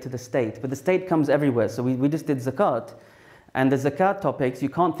all relate to the state. But the state comes everywhere. So we just did zakat. And the zakat topics, you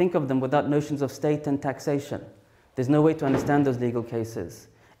can't think of them without notions of state and taxation. There's no way to understand those legal cases.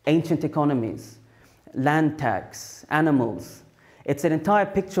 Ancient economies, land tax, animals. It's an entire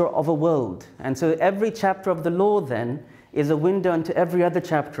picture of a world. And so every chapter of the law then is a window into every other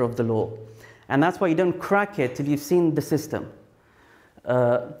chapter of the law. And that's why you don't crack it till you've seen the system.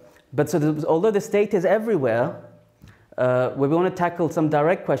 But so although the state is everywhere, where we want to tackle some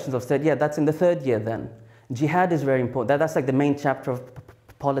direct questions of state, yeah, that's in the third year then. Jihad is very important. That's like the main chapter of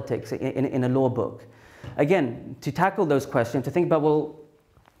politics in a law book. Again, to tackle those questions, to think about, well,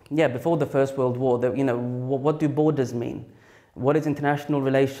 yeah, before the First World War, what do borders mean? What is international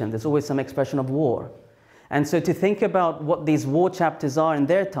relation? There's always some expression of war. And so to think about what these war chapters are in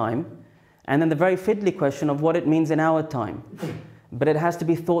their time, and then the very fiddly question of what it means in our time. But it has to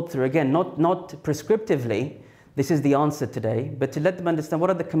be thought through. Again, not prescriptively, this is the answer today, but to let them understand what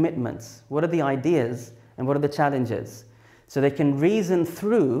are the commitments, what are the ideas, and what are the challenges. So they can reason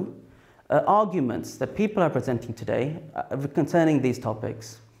through arguments that people are presenting today concerning these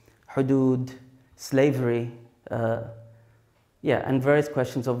topics. Hudud, slavery, and various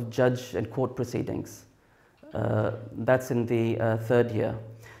questions of judge and court proceedings. That's in the third year.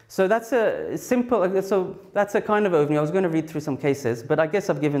 So that's a simple, so that's a kind of overview. I was going to read through some cases, but I guess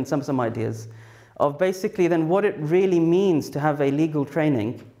I've given some ideas of basically then what it really means to have a legal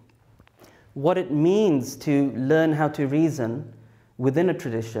training, what it means to learn how to reason within a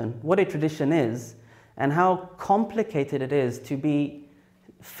tradition, what a tradition is, and how complicated it is to be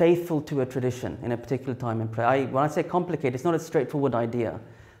faithful to a tradition in a particular time and place. When I say complicated, it's not a straightforward idea.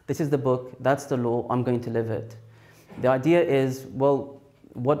 This is the book, that's the law, I'm going to live it. The idea is, well,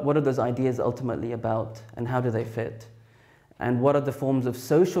 what are those ideas ultimately about, and how do they fit? And what are the forms of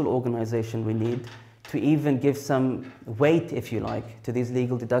social organization we need to even give some weight, if you like, to these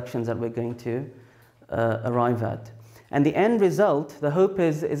legal deductions that we're going to arrive at? And the end result, the hope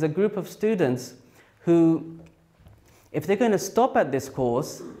is a group of students who, if they're going to stop at this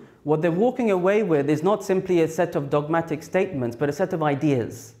course, what they're walking away with is not simply a set of dogmatic statements, but a set of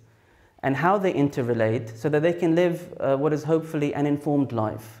ideas and how they interrelate so that they can live what is hopefully an informed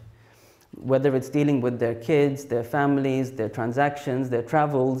life, whether it's dealing with their kids, their families, their transactions, their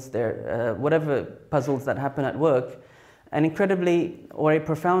travels, their whatever puzzles that happen at work, an incredibly or a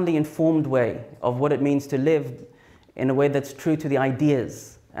profoundly informed way of what it means to live in a way that's true to the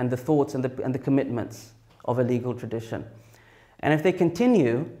ideas and the thoughts and the commitments of a legal tradition. And if they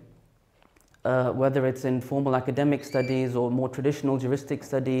continue, whether it's in formal academic studies or more traditional juristic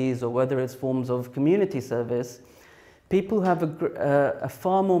studies, or whether it's forms of community service, people who have a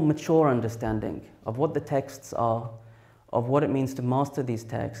far more mature understanding of what the texts are, of what it means to master these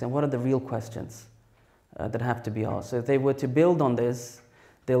texts, and what are the real questions that have to be asked. So if they were to build on this,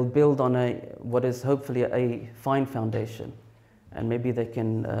 they'll build on what is hopefully a fine foundation, and maybe they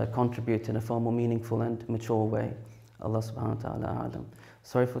can contribute in a far more meaningful and mature way. Allah subhanahu wa ta'ala a'lam.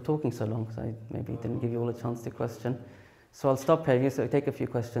 Sorry for talking so long, because I maybe didn't give you all a chance to question. So I'll stop here, so take a few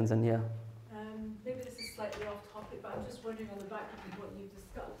questions, and yeah. Maybe this is slightly off topic, but I'm just wondering on the back of what you've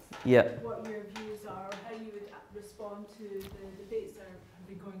discussed, what your views are, how you would respond to the debates that have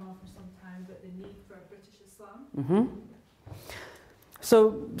been going on for some time about the need for British Islam.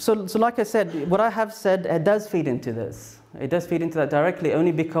 So like I said, what I have said, it does feed into this. It does feed into that directly,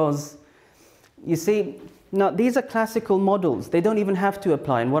 only because, you see, now, these are classical models. They don't even have to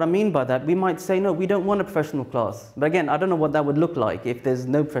apply. And what I mean by that, we might say, no, we don't want a professional class. But again, I don't know what that would look like if there's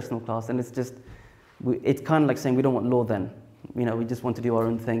no professional class. And it's just, it's kind of like saying we don't want law then. We just want to do our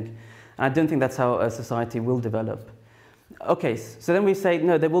own thing. And I don't think that's how a society will develop. Okay, so then we say,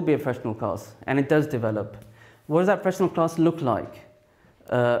 no, there will be a professional class. And it does develop. What does that professional class look like?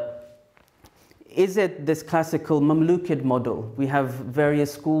 Is it this classical Mamlukid model? We have various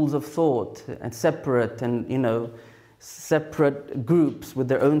schools of thought and separate groups with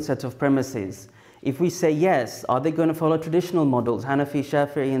their own set of premises. If we say yes, are they going to follow traditional models, Hanafi,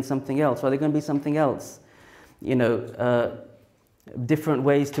 Shafi'i, and something else? Or are they going to be something else? Different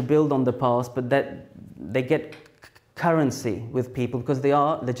ways to build on the past, but that they get currency with people because they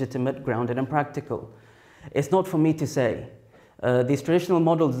are legitimate, grounded, and practical. It's not for me to say. These traditional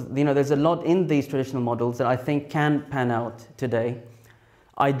models, there's a lot in these traditional models that I think can pan out today.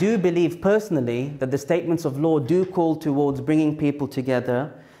 I do believe personally that the statements of law do call towards bringing people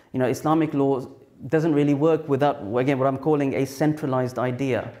together. Islamic law doesn't really work without, again, what I'm calling a centralized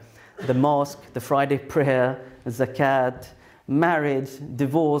idea. The mosque, the Friday prayer, zakat, marriage,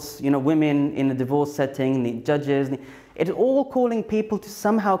 divorce, women in a divorce setting, the judges. It's all calling people to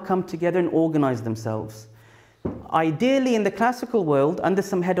somehow come together and organize themselves. Ideally, in the classical world, under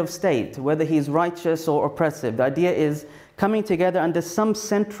some head of state, whether he's righteous or oppressive, the idea is coming together under some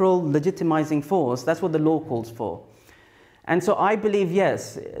central legitimizing force. That's what the law calls for. And so I believe,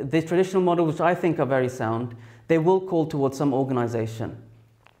 yes, the traditional model, which I think are very sound, they will call towards some organization.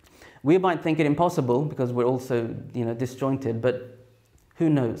 We might think it impossible because we're also, disjointed, but who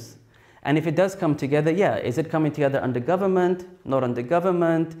knows? And if it does come together, yeah, is it coming together under government, not under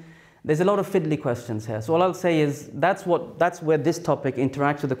government? There's a lot of fiddly questions here. So all I'll say is that's where this topic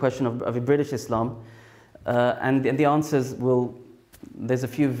interacts with the question of a British Islam, and the answers there's a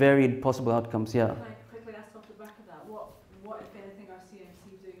few varied possible outcomes, yeah. Can I quickly ask off the back of that, what if anything are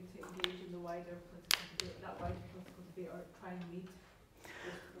CMC doing to engage in the wider political debate, or try and lead?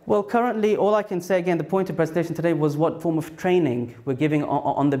 Well, currently, all I can say, again, the point of presentation today was what form of training we're giving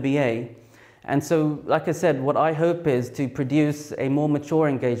on the BA. And so, like I said, what I hope is to produce a more mature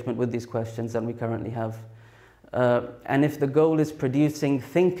engagement with these questions than we currently have. And if the goal is producing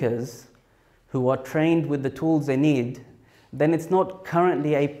thinkers who are trained with the tools they need, then it's not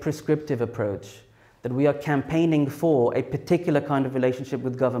currently a prescriptive approach, that we are campaigning for a particular kind of relationship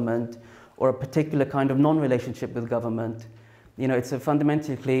with government or a particular kind of non-relationship with government. It's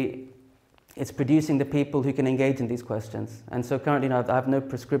producing the people who can engage in these questions. And so currently I have no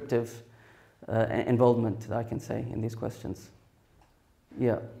prescriptive involvement, I can say, in these questions.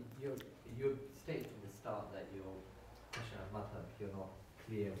 Yeah. You stated from the start that your question of madhab, you're not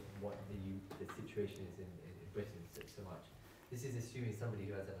clear what the situation is in Britain so much. This is assuming somebody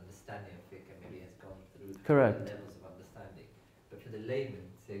who has an understanding of fiqh and maybe has gone through Correct. levels of understanding. But for the layman,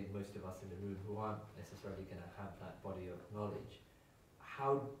 say most of us in the room who aren't necessarily going to have that body of knowledge,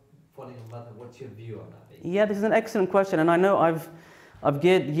 how, following a madhab, what's your view on that? Basically? Yeah, this is an excellent question, and I know I've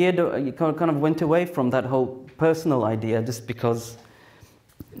kind of went away from that whole personal idea just because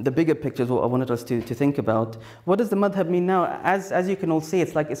the bigger picture is what I wanted us to think about. What does the madhab mean now? As you can all see,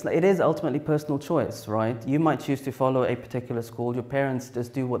 it is ultimately personal choice, right? You might choose to follow a particular school. Your parents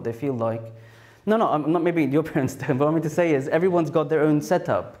just do what they feel like. No, I'm not, maybe your parents don't, but what I mean to say is everyone's got their own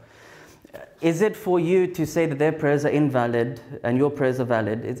setup. Is it for you to say that their prayers are invalid and your prayers are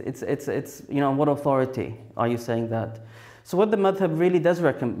valid? It's on what authority are you saying that? So what the madhab really does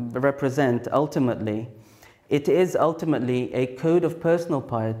represent ultimately, it is ultimately a code of personal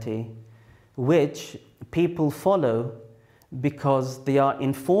piety which people follow because they are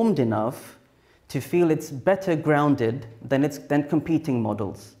informed enough to feel it's better grounded than competing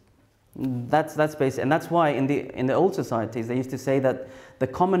models. That's basic, and that's why in the old societies they used to say that the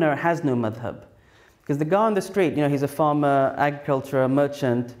commoner has no madhab, because the guy on the street, he's a farmer, agriculturer,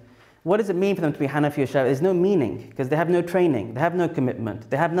 merchant. What does it mean for them to be Hanafi or Shafi'i? There's no meaning, because they have no training, they have no commitment,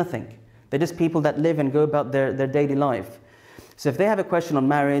 they have nothing. They're just people that live and go about their daily life. So if they have a question on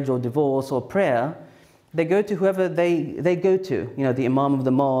marriage or divorce or prayer, they go to whoever they go to, the imam of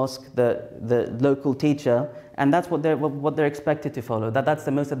the mosque, the local teacher, and that's what they're expected to follow. That's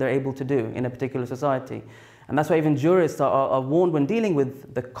the most that they're able to do in a particular society. And that's why even jurists are warned when dealing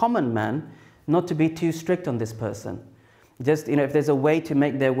with the common man not to be too strict on this person. Just, if there's a way to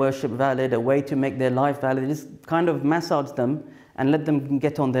make their worship valid, a way to make their life valid, just kind of massage them and let them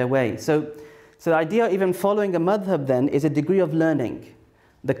get on their way. So the idea of even following a madhab then is a degree of learning.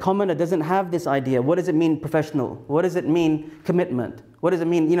 The commoner doesn't have this idea. What does it mean professional? What does it mean commitment? What does it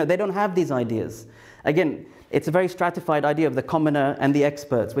mean? They don't have these ideas. Again, it's a very stratified idea of the commoner and the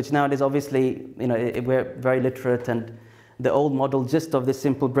experts, which nowadays obviously, we're very literate, and the old model just of this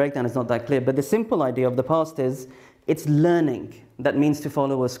simple breakdown is not that clear. But the simple idea of the past is it's learning that means to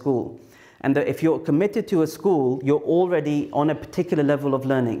follow a school. And that if you're committed to a school, you're already on a particular level of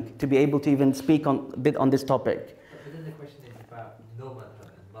learning to be able to even speak on this topic. But then the question is about no madhab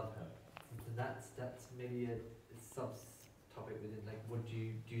and madhab. That's maybe a sub-topic within,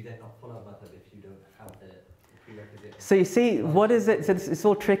 do you then not follow madhab if you don't have the prerequisite? So you see, what is it? So it's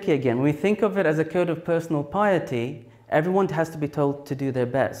all tricky again. When we think of it as a code of personal piety, everyone has to be told to do their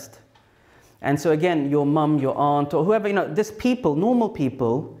best. And so again, your mum, your aunt, or whoever, just people, normal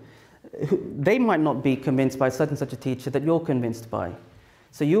people, they might not be convinced by such and such a teacher that you're convinced by.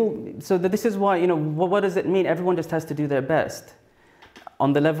 So this is why, what does it mean? Everyone just has to do their best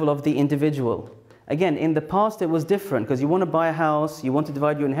on the level of the individual. Again, in the past it was different, because you want to buy a house, you want to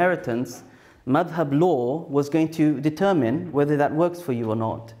divide your inheritance, madhab law was going to determine whether that works for you or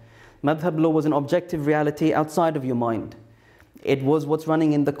not. Madhab law was an objective reality outside of your mind. It was what's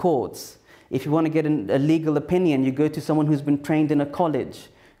running in the courts. If you want to get a legal opinion, you go to someone who's been trained in a college,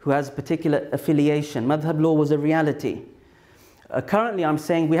 who has particular affiliation. Madhab law was a reality. Currently, I'm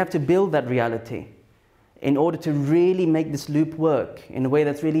saying we have to build that reality in order to really make this loop work in a way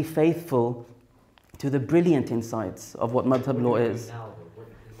that's really faithful to the brilliant insights of what madhab law is.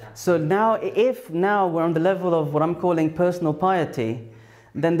 So now, if now we're on the level of what I'm calling personal piety,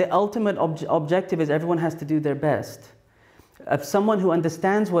 then the ultimate objective is everyone has to do their best. Someone who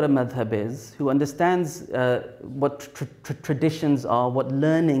understands what a madhab is, who understands what traditions are, what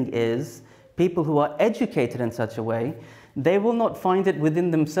learning is, people who are educated in such a way, they will not find it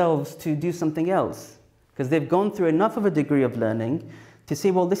within themselves to do something else, because they've gone through enough of a degree of learning to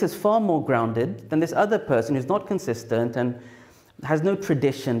see, well, this is far more grounded than this other person who's not consistent and has no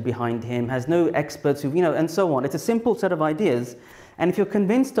tradition behind him, has no experts who, and so on. It's a simple set of ideas. And if you're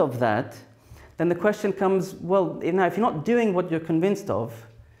convinced of that, then the question comes, well, now if you're not doing what you're convinced of,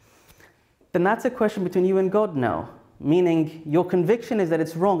 then that's a question between you and God now. Meaning your conviction is that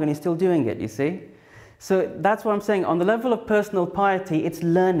it's wrong and you're still doing it, you see? So that's what I'm saying. On the level of personal piety, it's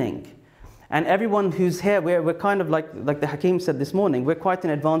learning. And everyone who's here, we're kind of like the Hakim said this morning, we're quite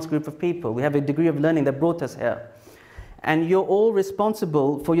an advanced group of people. We have a degree of learning that brought us here. And you're all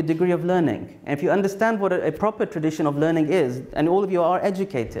responsible for your degree of learning. And if you understand what a proper tradition of learning is, and all of you are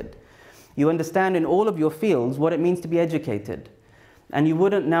educated, you understand in all of your fields what it means to be educated. And you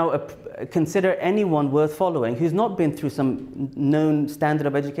wouldn't now consider anyone worth following who's not been through some known standard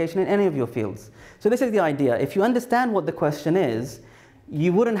of education in any of your fields. So this is the idea. If you understand what the question is,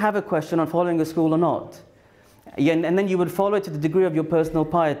 you wouldn't have a question on following a school or not. And then you would follow it to the degree of your personal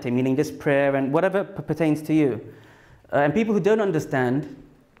piety, meaning just prayer and whatever pertains to you. And people who don't understand,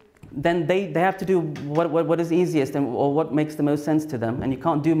 then they have to do what is easiest or what makes the most sense to them, and you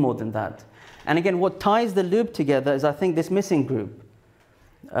can't do more than that. And again, what ties the loop together is, I think, this missing group.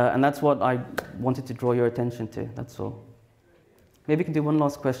 And that's what I wanted to draw your attention to, that's all. Maybe we can do one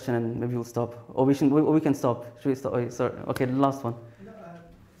last question and maybe we'll stop. Or we can stop. Should we stop? Oh, sorry. Okay, the last one.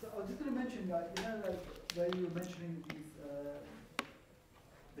 So I was just going to mention that, where you were mentioning these,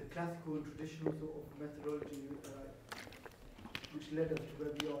 the classical and traditional sort of methodology, which led us to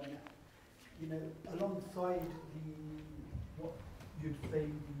where we are now. Alongside what you'd say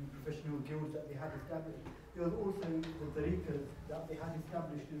the professional guilds that they had established, there was also the tariqas that they had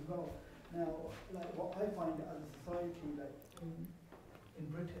established as well. Now, what I find as a society, in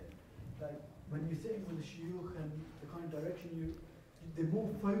Britain, when you're sitting with the shuyukh and the kind of direction they're more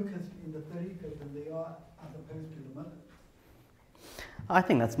focused in the tariqas than they are as opposed to the madhabs. I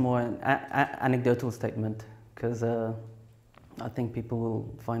think that's more an anecdotal statement, because I think people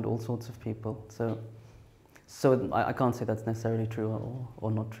will find all sorts of people. So I can't say that's necessarily true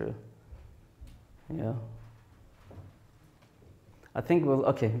or not true. Yeah. I think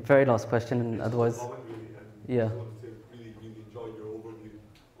okay, very last question, and otherwise, yeah. I wanted to really enjoy your overview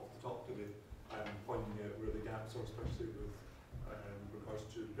of the talk today and pointing out where the gaps are, especially with regards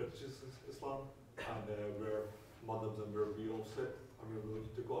to British Islam and where madhabs and where we all sit and where we're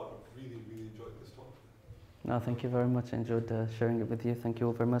looking to go. I've really enjoyed this talk. No, thank you very much. I enjoyed sharing it with you. Thank you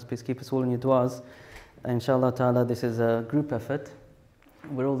all very much. Please keep us all in your du'as. Inshallah ta'ala, this is a group effort.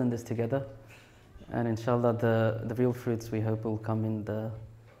 We're all in this together. And inshallah, the real fruits we hope will come in the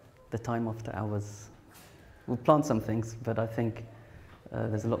time after hours. We'll plant some things, but I think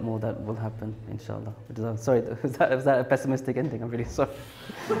there's a lot more that will happen, inshallah. Sorry, was that a pessimistic ending? I'm really sorry.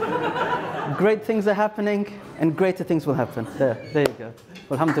 Great things are happening, and greater things will happen. There you go.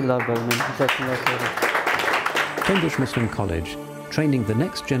 Alhamdulillah. Cambridge Muslim College, training the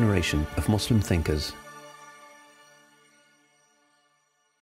next generation of Muslim thinkers.